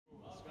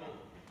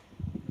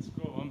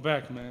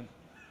back, man.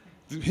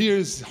 Here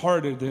is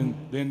harder than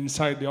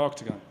inside the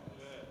octagon.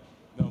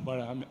 No, but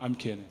I'm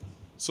kidding.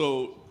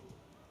 So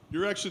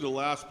you're actually the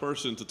last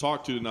person to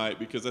talk to tonight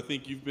because I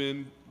think you've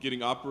been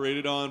getting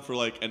operated on for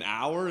like an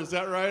hour. Is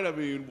that right? I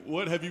mean,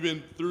 what have you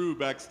been through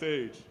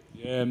backstage?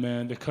 Yeah,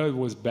 man, the cut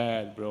was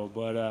bad, bro,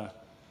 but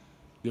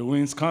the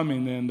win's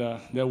coming and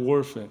they're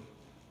worth it.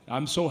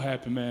 I'm so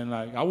happy, man.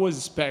 Like I was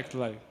expect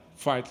like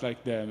fight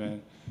like that,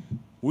 man.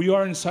 We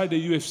are inside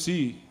the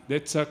UFC.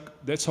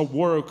 That's a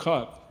World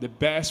Cup. The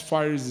best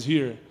fighters is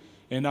here,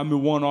 and I'm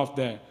one of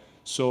that.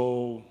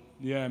 So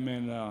yeah,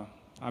 man,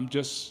 I'm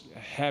just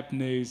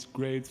happiness,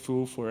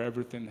 grateful for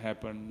everything that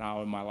happened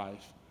now in my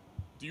life.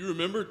 Do you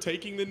remember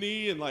taking the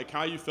knee and like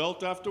how you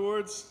felt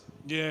afterwards?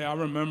 Yeah, I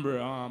remember.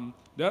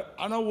 That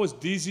I know it was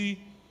dizzy,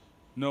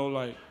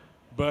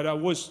 but I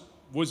was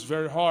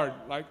very hard.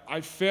 Like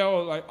I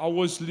felt like I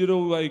was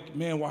little like,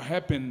 man, what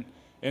happened?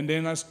 And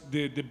then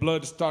the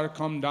blood started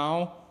coming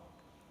down,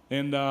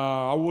 and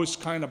I was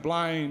kind of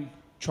blind,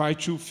 trying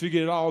to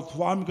figure out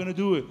how I'm gonna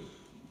do it.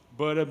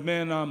 But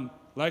man,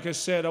 like I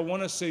said, I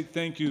want to say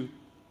thank you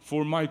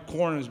for my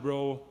corners,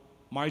 bro.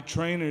 My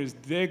trainers,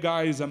 their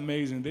guys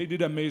amazing. They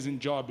did an amazing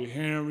job.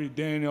 Henry,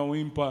 Daniel,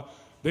 Impa.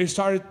 They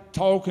started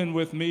talking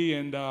with me,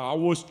 and I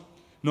was,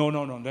 no,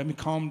 let me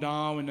calm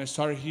down. And I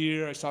started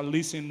here. I started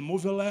listening,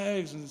 move your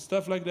legs and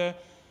stuff like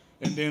that.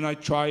 And then I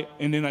try,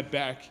 and then I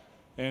back.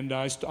 And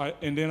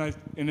and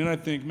then I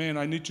think, man,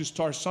 I need to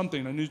start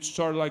something. I need to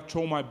start like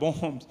throw my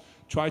bombs,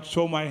 try to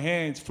throw my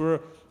hands.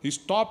 He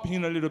stopped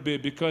him a little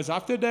bit because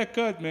after that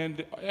cut, man,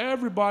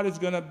 everybody's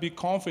gonna be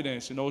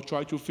confident,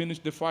 try to finish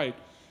the fight.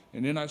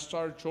 And then I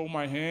started throw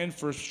my hand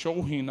for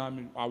show him. I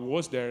mean, I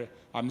was there.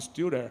 I'm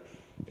still there,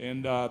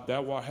 and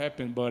that what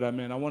happened. But I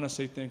mean, I want to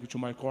say thank you to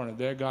my corner.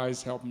 Their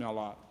guys helped me a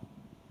lot.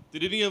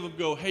 Did any of them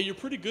go, hey, you're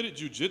pretty good at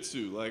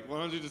jiu-jitsu. Like, why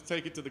don't you just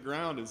take it to the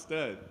ground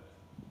instead?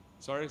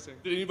 Sorry, say.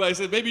 Did anybody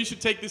say, maybe you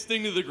should take this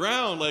thing to the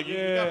ground? Like, you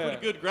got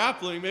pretty good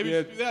grappling. Maybe you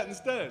should do that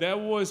instead. That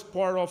was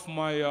part of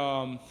my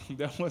of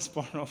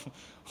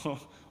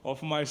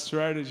my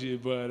strategy.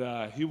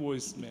 But he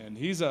was, man,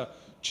 he's a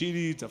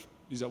Chidi.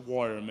 He's a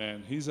warrior,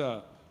 man. He's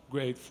a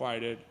great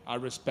fighter. I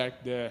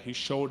respect that. He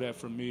showed that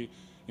for me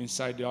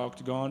inside the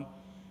octagon.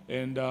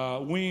 And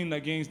win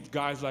against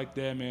guys like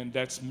that, man,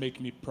 that's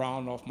make me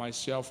proud of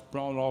myself,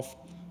 proud of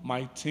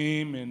my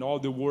team and all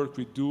the work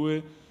we do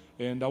it.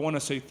 And I want to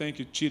say thank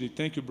you, Chidi.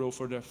 Thank you, bro,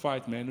 for that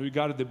fight, man. We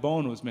got the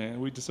bonus, man.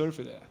 We deserve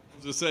it. I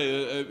was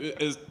say,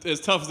 as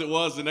tough as it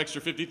was, an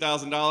extra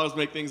 $50,000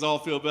 make things all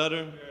feel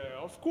better?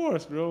 Yeah, of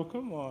course, bro.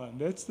 Come on.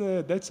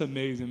 That's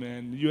amazing,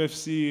 man.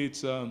 UFC,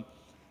 it's a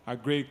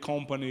great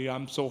company.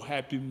 I'm so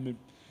happy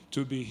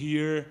to be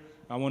here.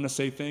 I want to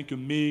say thank you,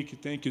 Mick.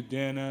 Thank you,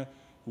 Dana.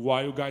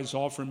 What you guys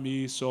offer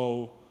me.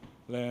 So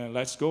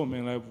let's go,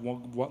 man.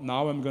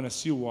 Now I'm going to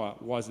see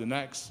what's the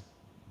next.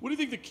 What do you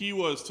think the key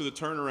was to the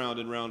turnaround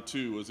in round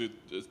two? Was it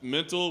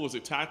mental? Was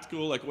it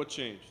tactical? Like, what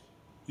changed?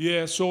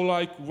 Yeah, so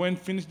like when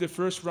finished the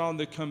first round,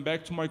 they come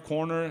back to my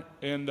corner,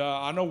 and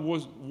I know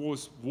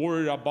was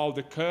worried about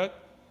the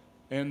cut,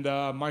 and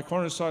my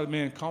corner started,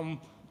 man,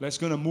 come, let's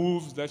gonna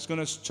move, let's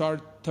gonna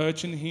start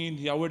touching him.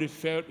 He already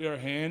felt your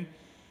hand,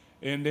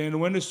 and then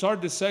when they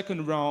started the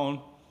second round,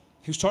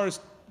 he started,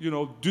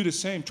 do the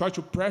same, try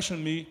to pressure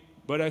me,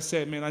 but I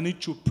said, man, I need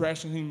to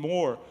pressure him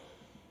more.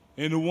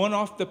 And one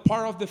of the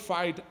part of the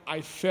fight, I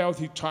felt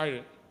he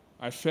tired.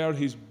 I felt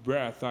his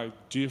breath like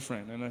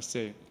different. And I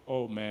said,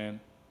 oh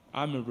man,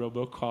 I'm a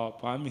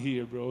RoboCop. I'm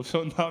here, bro.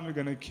 So now I'm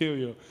gonna kill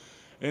you.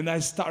 And I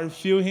started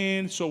feeling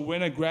him. So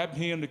when I grabbed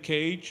him in the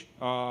cage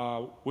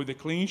with the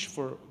clinch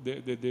for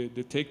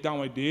the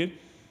takedown I did,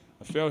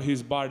 I felt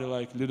his body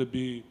like a little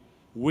bit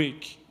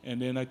weak.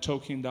 And then I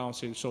took him down and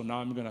said, so now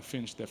I'm gonna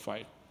finish the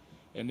fight.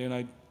 And then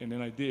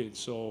I did.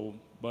 So,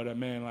 but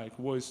man, like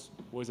was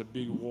a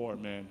big war,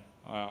 man.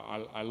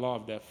 I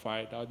love that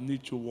fight. I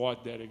need to watch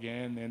that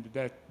again, and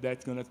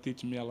that's gonna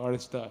teach me a lot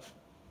of stuff.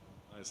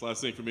 Nice.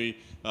 Last thing for me,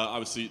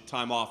 obviously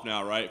time off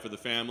now, right, for the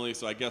family.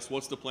 So I guess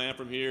what's the plan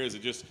from here? Is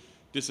it just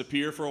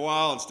disappear for a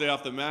while and stay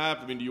off the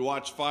map? I mean, do you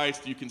watch fights?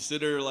 Do you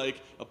consider like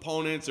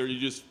opponents, or you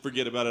just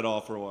forget about it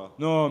all for a while?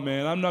 No,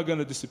 man, I'm not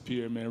gonna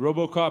disappear, man.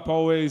 RoboCop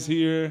always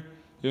here.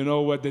 You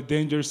know what the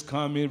dangers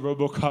coming,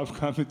 RoboCop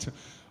coming to.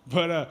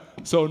 But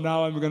so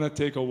now I'm gonna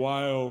take a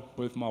while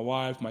with my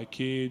wife, my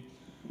kid.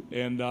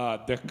 And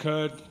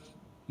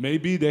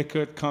maybe they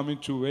could come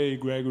into, hey,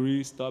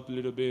 Gregory, stop a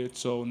little bit.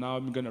 So now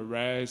I'm going to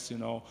rest,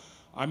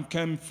 I'm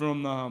coming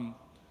from,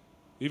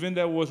 even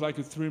that was like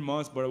 3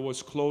 months, but it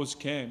was closed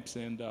camps.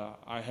 And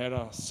I had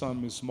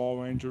some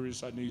small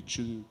injuries I need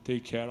to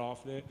take care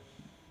of that.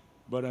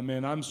 But, I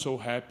mean, I'm so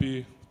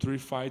happy. 3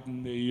 fights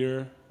in the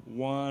year,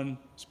 1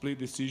 split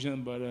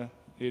decision, but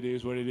it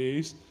is what it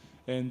is.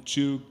 And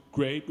 2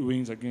 great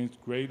wins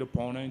against great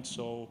opponents.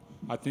 So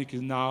I think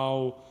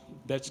now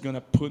that's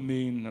gonna put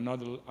me in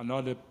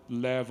another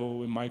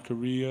level in my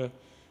career.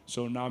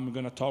 So now I'm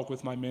gonna talk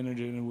with my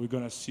manager and we're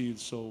gonna see.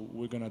 So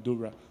we're gonna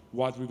do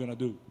what we're gonna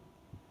do.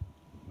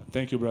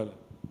 Thank you, brother.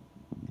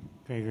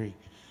 Gregory,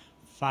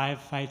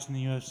 5 fights in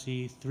the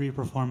UFC, 3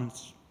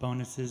 performance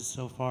bonuses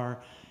so far.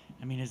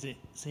 I mean, is it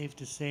safe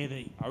to say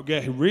that... I'll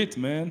get rich,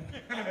 man.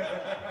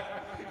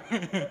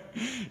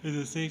 Is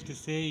it safe to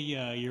say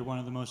you're one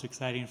of the most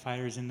exciting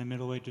fighters in the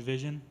middleweight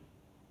division?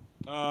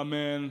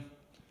 Man,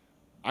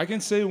 I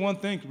can say one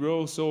thing,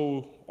 bro.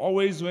 So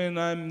always when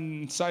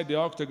I'm inside the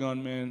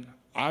octagon, man,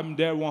 I'm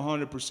there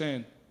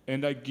 100%.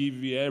 And I give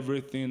you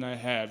everything I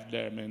have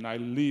there, man. I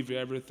leave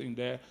everything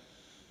there.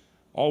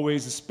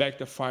 Always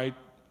expect a fight.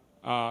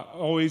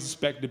 Always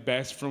expect the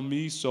best from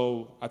me.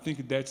 So I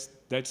think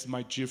that's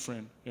my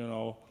difference, you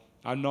know.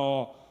 I'm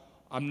not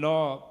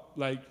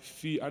like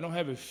I don't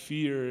have a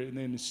fear and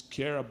then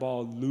scare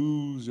about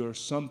lose or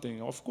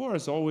something. Of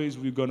course, always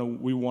we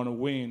want to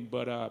win,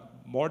 but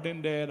more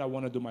than that, I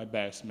want to do my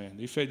best, man.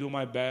 If I do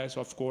my best,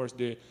 of course,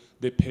 the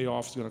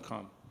payoff's gonna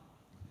come.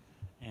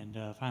 And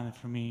finally,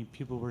 for me,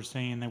 people were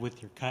saying that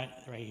with your cut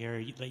right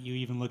here, that you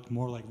even looked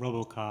more like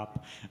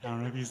RoboCop. I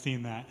don't know if you've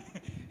seen that.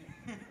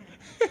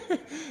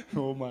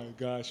 Oh my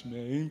gosh,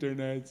 man!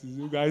 Internet,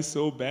 you guys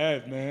so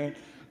bad, man.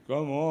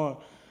 Come on,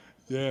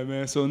 yeah,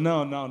 man. So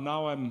now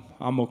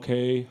I'm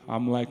okay.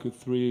 I'm like with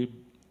 3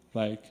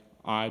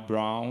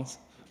 eyebrows,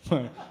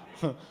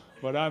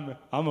 but I'm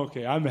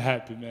okay. I'm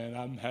happy, man.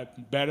 I'm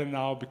happy. Better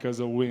now because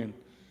of win.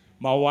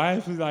 My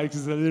wife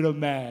is a little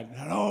mad.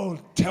 Oh,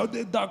 tell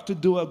the doctor to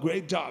do a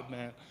great job,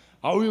 man.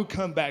 I will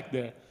come back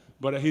there.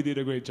 But he did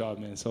a great job,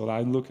 man. So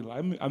I will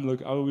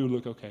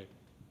look okay.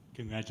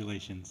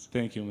 Congratulations.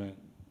 Thank you, man.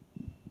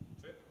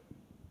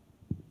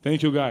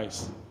 Thank you,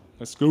 guys.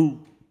 Let's go.